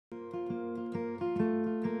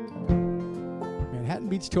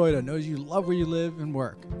Manhattan Beach Toyota knows you love where you live and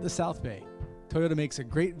work, the South Bay. Toyota makes a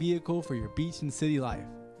great vehicle for your beach and city life.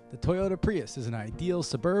 The Toyota Prius is an ideal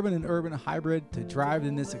suburban and urban hybrid to drive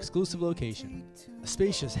in this exclusive location. A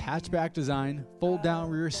spacious hatchback design, fold-down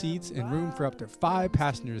rear seats, and room for up to 5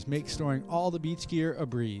 passengers make storing all the beach gear a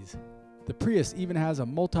breeze. The Prius even has a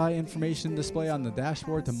multi-information display on the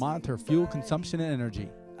dashboard to monitor fuel consumption and energy.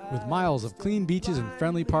 With miles of clean beaches and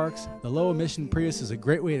friendly parks, the low-emission Prius is a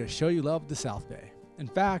great way to show you love the South Bay. In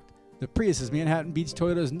fact, the Prius is Manhattan Beach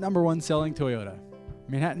Toyota's #1 selling Toyota.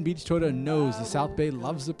 Manhattan Beach Toyota knows the South Bay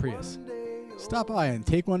loves the Prius. Stop by and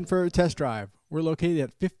take one for a test drive. We're located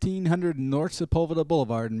at 1500 North Sepulveda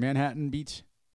Boulevard in Manhattan Beach.